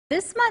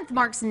This month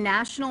marks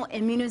National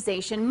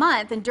Immunization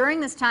Month, and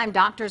during this time,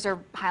 doctors are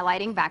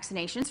highlighting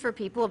vaccinations for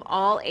people of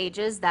all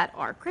ages that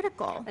are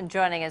critical. And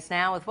joining us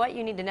now with what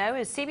you need to know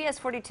is CBS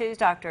 42's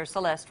Dr.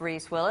 Celeste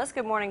Reese-Willis.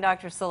 Good morning,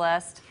 Dr.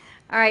 Celeste.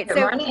 All right. Good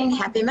morning.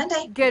 Happy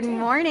Monday. Good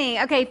morning.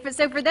 Okay,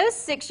 so for those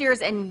 6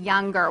 years and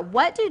younger,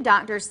 what do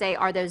doctors say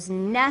are those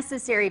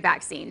necessary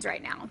vaccines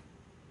right now?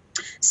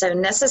 So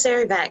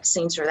necessary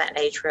vaccines for that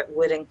age group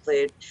would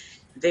include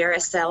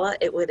varicella,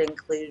 it would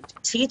include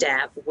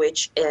Tdap,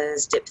 which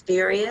is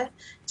diphtheria,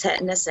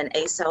 tetanus and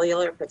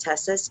acellular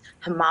pertussis,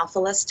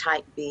 Haemophilus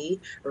type B,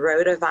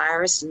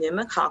 rotavirus,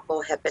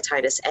 pneumococcal,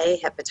 hepatitis A,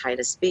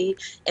 hepatitis B,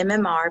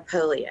 MMR,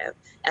 polio,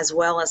 as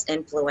well as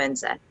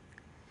influenza.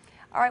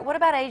 All right, what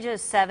about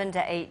ages 7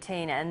 to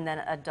 18 and then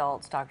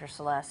adults, Dr.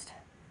 Celeste?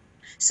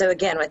 So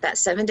again, with that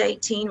 7 to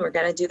 18, we're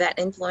going to do that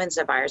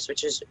influenza virus,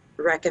 which is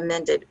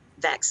recommended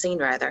vaccine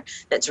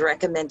that's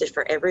recommended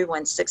for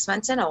everyone 6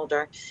 months and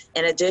older.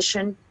 In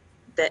addition,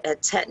 the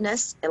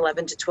tetanus,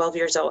 11 to 12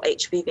 years old,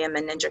 HPV and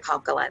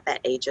meningococcal at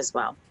that age as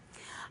well.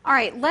 All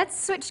right,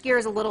 let's switch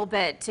gears a little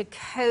bit to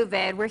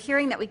COVID. We're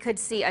hearing that we could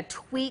see a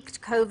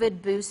tweaked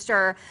COVID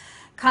booster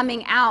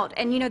coming out,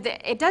 and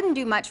it doesn't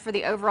do much for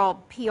the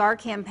overall PR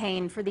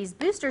campaign for these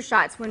booster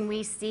shots when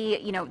we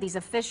see these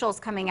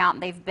officials coming out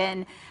and they've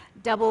been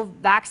double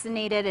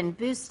vaccinated and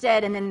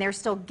boosted, and then they're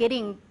still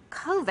getting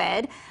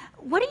COVID.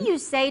 What do you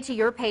say to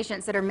your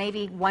patients that are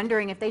maybe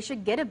wondering if they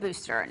should get a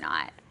booster or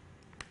not?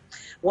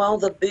 Well,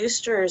 the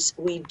boosters,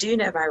 we do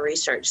know by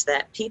research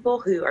that people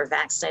who are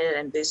vaccinated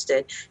and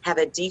boosted have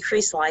a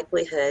decreased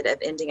likelihood of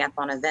ending up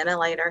on a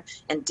ventilator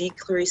and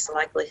decreased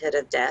likelihood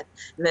of death.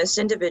 Most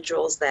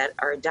individuals that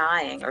are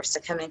dying or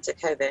succumbing to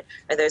COVID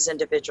are those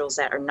individuals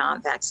that are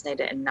not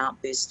vaccinated and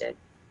not boosted.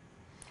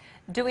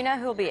 Do we know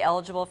who will be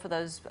eligible for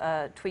those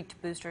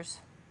tweaked boosters?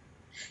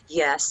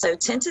 Yes, so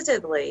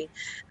tentatively,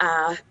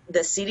 the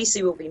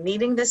CDC will be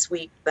meeting this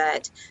week,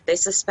 but they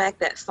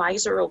suspect that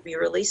Pfizer will be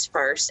released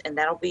first, and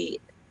that'll be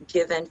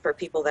given for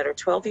people that are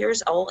 12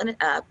 years old and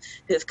up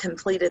who have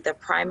completed the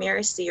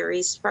primary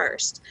series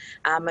first.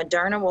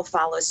 Moderna will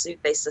follow suit,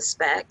 they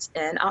suspect,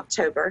 in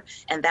October,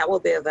 and that will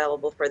be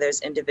available for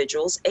those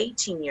individuals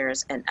 18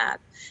 years and up.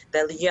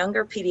 The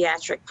younger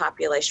pediatric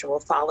population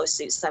will follow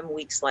suit some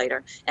weeks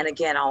later, and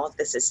again, all of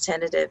this is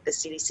tentative. The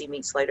CDC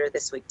meets later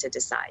this week to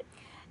decide.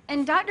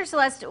 And Dr.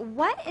 Celeste,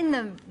 what in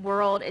the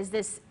world is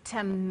this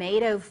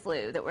tomato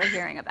flu that we're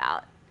hearing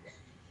about?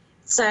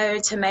 So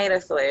tomato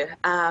flu,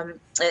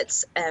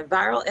 it's a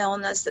viral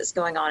illness that's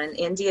going on in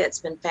India. It's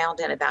been found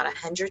in about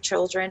 100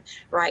 children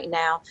right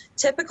now.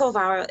 Typical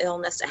viral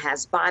illness, it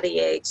has body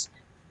aches,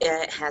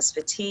 it has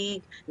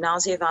fatigue,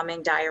 nausea,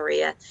 vomiting,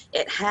 diarrhea.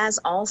 It has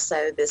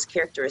also this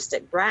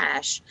characteristic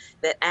rash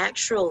that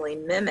actually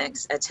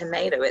mimics a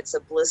tomato. It's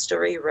a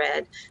blistery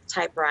red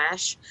type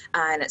rash,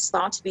 and it's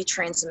thought to be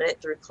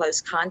transmitted through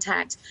close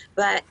contact,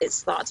 but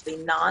it's thought to be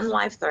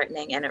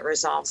non-life-threatening, and it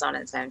resolves on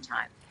its own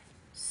time.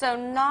 So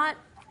not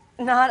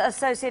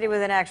associated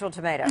with an actual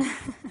tomato.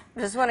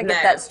 Just want to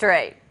get that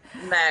straight.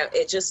 No,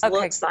 it just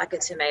looks like a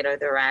tomato,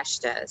 the rash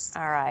does.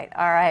 All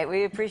right.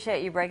 We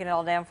appreciate you breaking it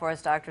all down for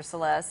us, Dr.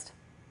 Celeste.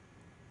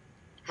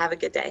 Have a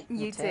good day.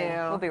 You too.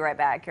 We'll be right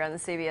back here on the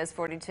CBS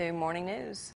 42 Morning News.